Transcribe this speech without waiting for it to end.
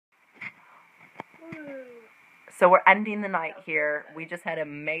So we're ending the night here. We just had an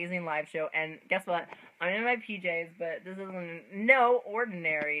amazing live show, and guess what? I'm in my PJs, but this isn't no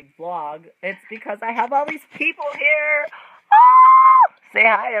ordinary vlog. It's because I have all these people here. Ah! Say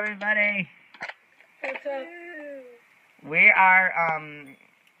hi, everybody. What's up? We are,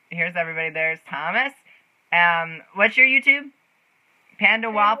 here's everybody. There's Thomas. What's your YouTube? Panda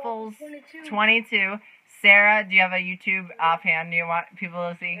Waffles 22. Sarah, do you have a YouTube offhand? Do you want people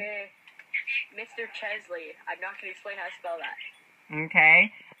to see? Mr. Chesley. I'm not going to explain how to spell that.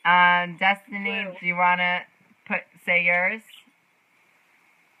 Okay. Destiny, do you want to say yours?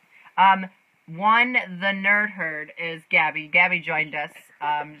 The Nerd Herd is Gabby. Gabby joined us.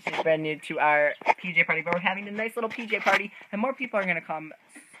 She's brand new to our PJ party, but we're having a nice little PJ party, and more people are going to come,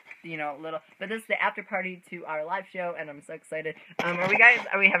 you know, but this is the after party to our live show, and I'm so excited. Are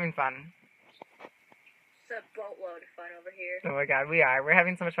we having fun? It's a boatload of fun over here. Oh my god, we are. We're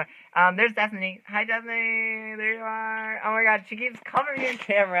having so much fun. There's Destiny. Hi, Destiny. There you are. Oh my god, she keeps covering your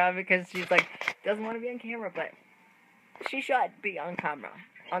camera because she's like, doesn't want to be on camera, but she should be on camera.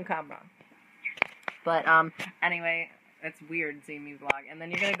 But, anyway, it's weird seeing me vlog. And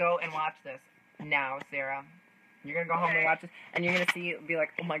then you're gonna go and watch this now, Sarah. You're gonna go home and watch this, and you're gonna be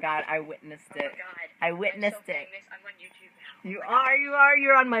like, oh my god, I witnessed it. Oh my god. I witnessed I'm so it. famous. I'm on YouTube now. You are.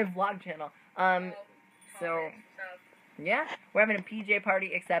 You're on my vlog channel. So, yeah, we're having a PJ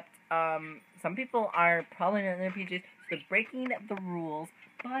party, except, some people are probably not in their PJs, so they're breaking the rules,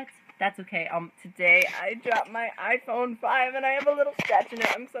 but that's okay. Today I dropped my iPhone 5, and I have a little scratch in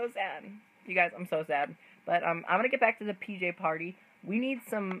it. I'm so sad. You guys, I'm so sad. But, I'm gonna get back to the PJ party. We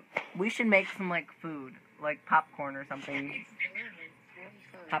should make some, like, food, like popcorn or something.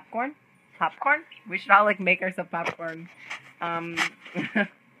 Popcorn? Popcorn? We should all, like, make ourselves popcorn.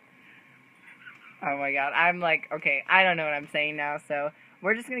 Oh my god, I'm like, okay, I don't know what I'm saying now, so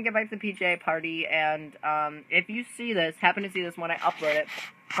we're just gonna get back to the PJ party, and, if you happen to see this when I upload it,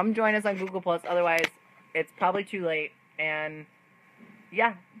 come join us on Google+, otherwise, it's probably too late, and,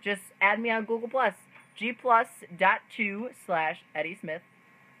 yeah, just add me on Google+, g+.2/Eddie Smith,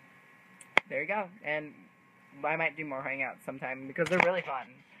 there you go, and I might do more Hangouts sometime, because they're really fun.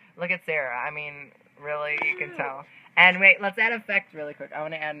 Look at Sarah, I mean, really, you can tell. And wait, let's add effects really quick, I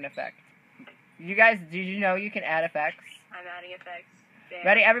want to add an effect. You guys, did you know you can add effects? I'm adding effects. Damn.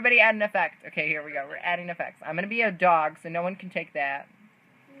 Ready? Everybody add an effect. Okay, here we go. We're adding effects. I'm going to be a dog, so no one can take that.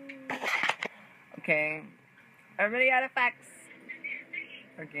 Okay. Everybody add effects.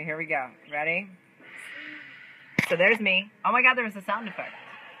 Okay, here we go. Ready? So there's me. Oh my god, there was a sound effect.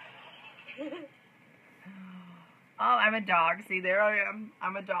 Oh, I'm a dog. See, there I am.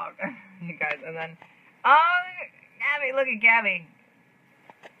 I'm a dog. You guys, and then... Oh, Gabby, look at Gabby.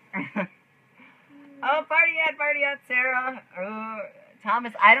 Oh, party at Sarah. Oh,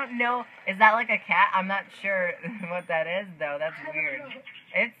 Thomas, I don't know. Is that like a cat? I'm not sure what that is, though. That's weird.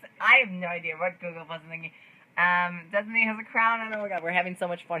 I have no idea what Google was thinking. Destiny has a crown. Oh my god, we're having so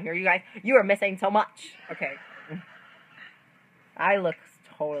much fun here. You guys, you are missing so much. Okay. I look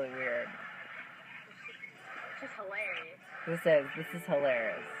totally weird. This is hilarious. This is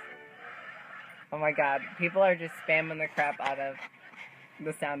hilarious. Oh my god, people are just spamming the crap out of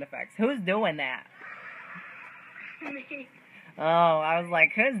the sound effects. Who's doing that? Me. Oh, I was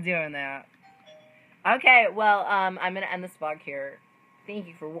like, who's doing that? Okay, well, I'm gonna end this vlog here. Thank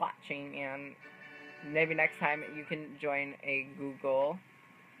you for watching, and maybe next time you can join a Google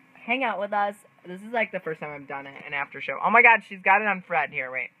Hangout with us. This is like the first time I've done an after show. Oh my god, she's got it on Fred. Here,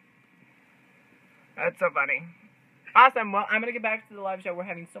 wait. That's so funny. Awesome, well, I'm gonna get back to the live show. We're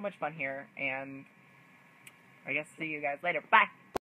having so much fun here, and I guess see you guys later. Bye!